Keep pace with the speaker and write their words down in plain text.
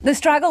The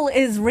struggle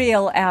is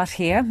real out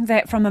here.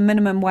 That from a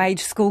minimum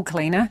wage school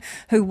cleaner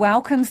who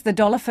welcomes the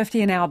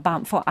 $1.50 an hour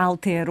bump for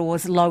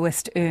Aotearoa's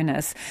lowest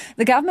earners.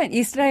 The government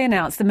yesterday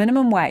announced the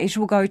minimum wage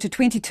will go to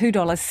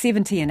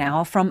 $22.70 an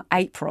hour from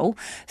April,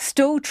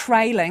 still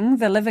trailing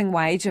the living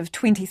wage of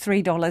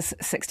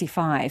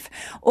 $23.65.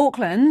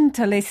 Auckland,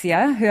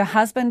 Telesia, her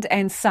husband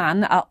and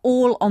son are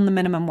all on the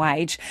minimum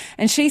wage,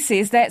 and she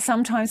says that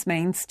sometimes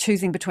means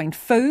choosing between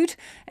food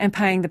and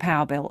paying the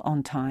power bill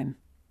on time.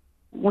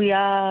 We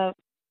are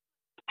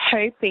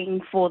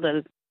hoping for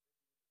the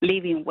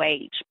living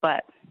wage,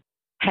 but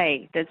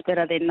hey, that's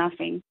better than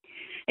nothing.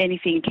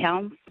 Anything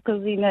counts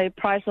because,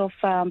 price of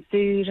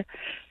food,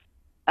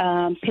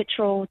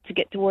 petrol to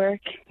get to work,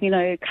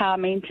 car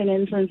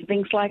maintenance and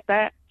things like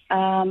that,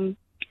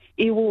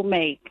 it will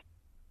make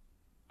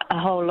a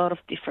whole lot of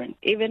difference.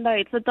 Even though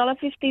it's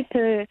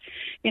 $1.50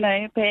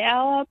 per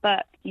hour,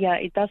 but yeah,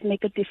 it does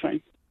make a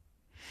difference.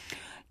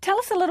 Tell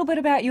us a little bit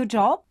about your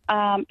job.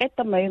 At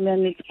the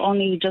moment, it's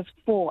only just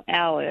 4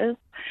 hours.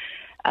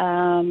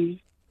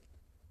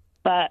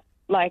 But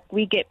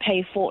we get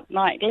paid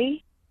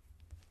fortnightly.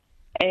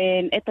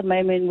 And at the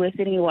moment, we're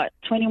sitting at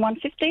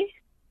 $21.50.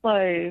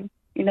 So,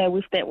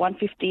 with that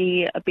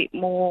 $1.50 a bit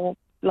more,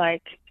 we're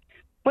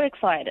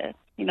excited.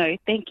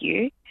 Thank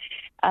you.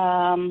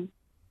 But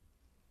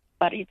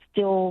it's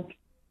still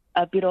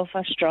a bit of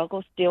a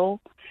struggle still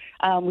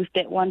with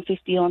that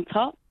 $1.50 on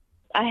top.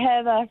 I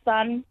have a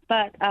son,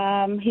 but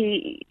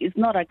he is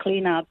not a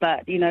cleaner.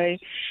 But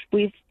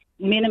with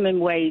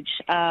minimum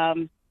wage,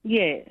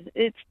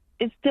 it's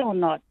still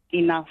not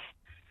enough.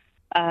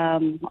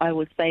 I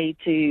would say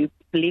to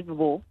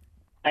livable,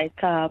 at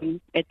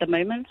the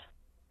moment.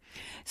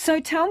 So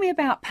tell me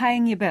about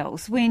paying your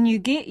bills. When you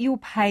get your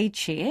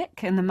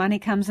paycheck and the money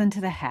comes into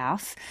the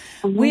house,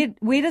 where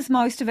does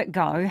most of it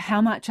go?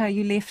 How much are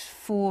you left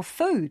for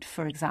food,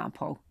 for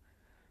example?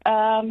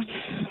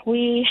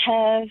 We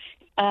have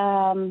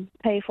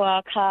pay for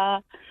our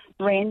car,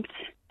 rent,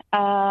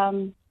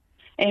 and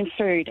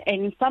food.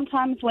 And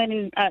sometimes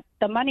when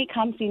the money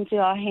comes into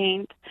our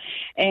hand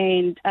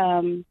and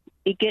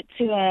it gets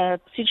to a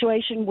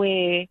situation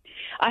where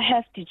I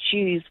have to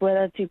choose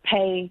whether to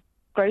pay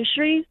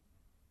groceries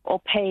or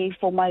pay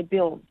for my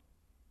bills.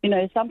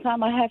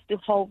 Sometimes I have to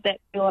hold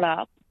that bill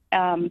up,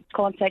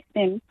 contact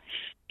them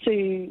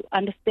to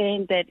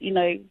understand that,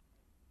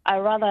 I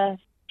rather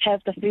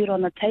have the food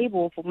on the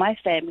table for my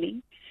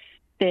family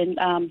than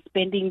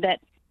spending that,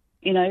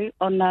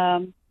 on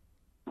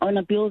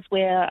the bills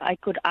where I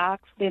could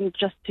ask them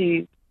just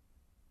to,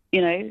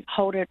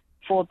 hold it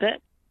for a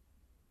bit.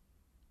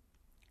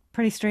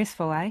 Pretty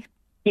stressful, eh?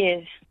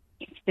 Yes,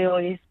 it still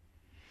is.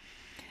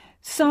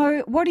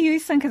 So what do you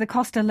think of the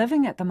cost of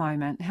living at the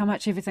moment? How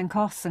much everything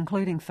costs,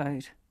 including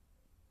food?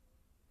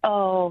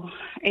 Oh,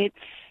 it's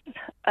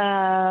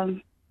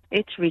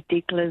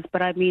ridiculous,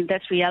 but I mean,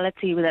 that's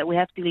reality that we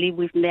have to live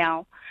with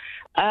now.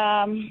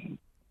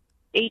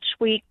 Each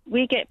week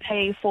we get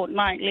paid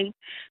fortnightly.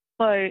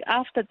 So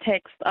after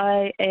tax,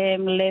 I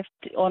am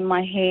left on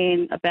my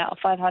hand about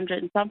 500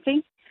 and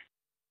something.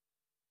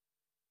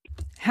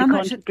 How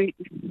much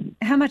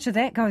of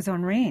that goes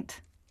on rent?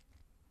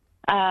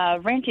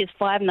 Rent is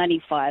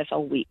 $5.95 a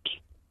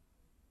week.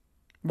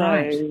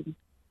 Right. So,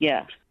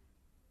 yeah.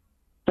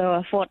 So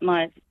a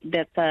fortnight,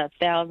 that's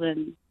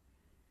 $1,000,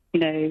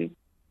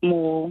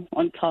 more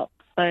on top.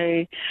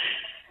 So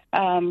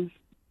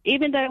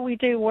even though we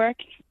do work,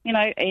 and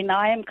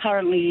I am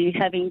currently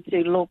having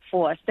to look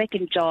for a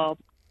second job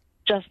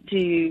just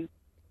to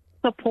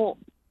support,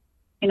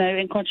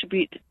 and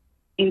contribute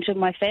into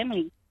my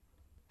family.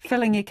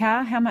 Filling your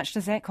car, how much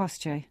does that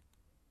cost you?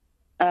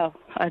 Oh,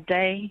 a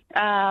day.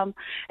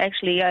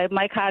 Actually,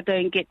 my car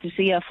don't get to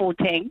see a full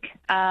tank.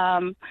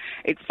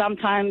 It's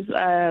sometimes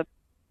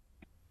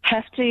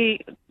have to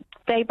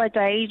day by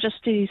day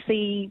just to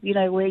see,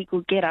 where it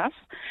could get us,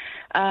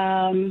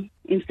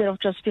 instead of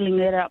just filling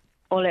it up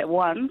all at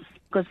once,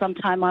 because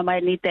sometimes I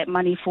might need that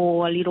money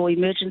for a little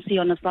emergency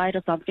on the side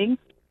or something.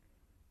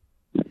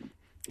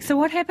 So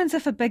what happens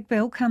if a big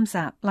bill comes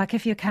up, like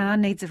if your car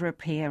needs a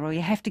repair or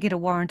you have to get a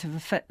warrant of a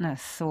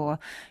fitness or,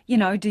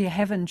 do you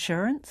have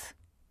insurance?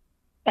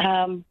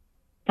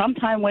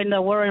 Sometime when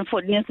the warrant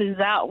for fitness is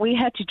out, we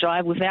had to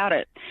drive without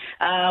it.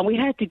 We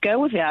had to go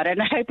without it,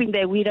 and hoping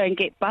that we don't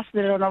get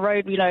busted on the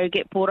road,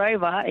 get pulled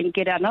over and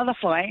get another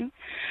fine.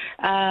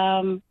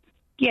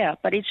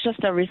 But it's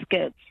just a risk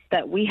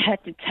that we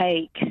had to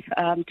take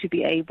to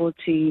be able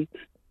to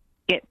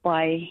get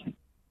by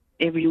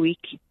every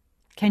week.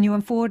 Can you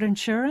afford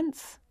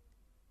insurance?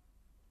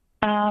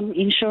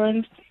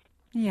 Insurance?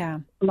 Yeah.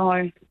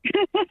 No.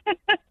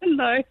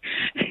 No.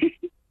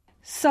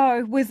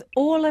 So with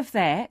all of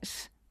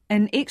that,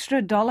 an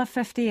extra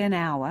 $1.50 an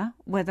hour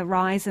with a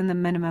rise in the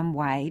minimum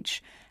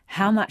wage,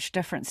 how much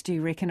difference do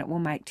you reckon it will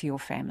make to your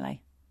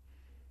family?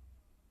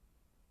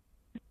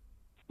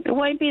 It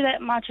won't be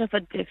that much of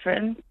a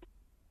difference.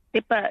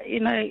 But,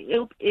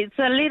 it's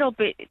a little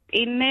bit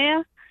in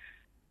there.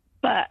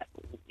 But,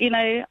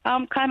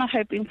 I'm kind of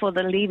hoping for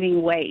the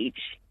living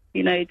wage,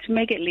 to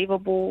make it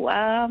livable.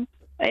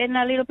 and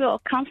a little bit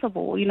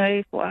comfortable,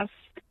 for us.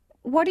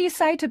 What do you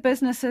say to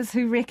businesses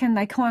who reckon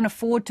they can't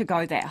afford to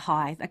go that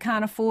high? They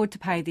can't afford to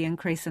pay the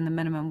increase in the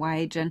minimum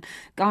wage, and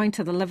going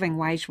to the living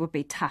wage would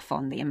be tough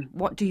on them.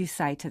 What do you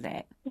say to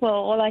that? Well,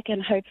 all I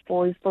can hope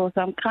for is for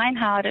some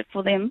kind-hearted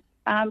for them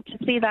to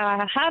see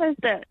that how does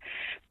that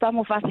some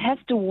of us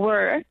have to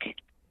work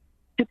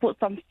to put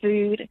some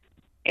food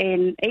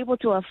and able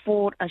to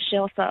afford a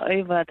shelter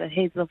over the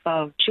heads of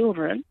our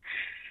children.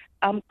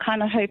 I'm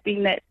kind of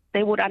hoping that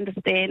they would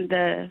understand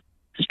the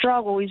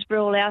struggle is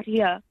real out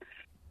here.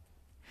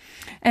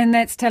 And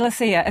that's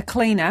Telesia, a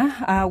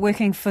cleaner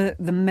working for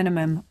the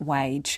minimum wage.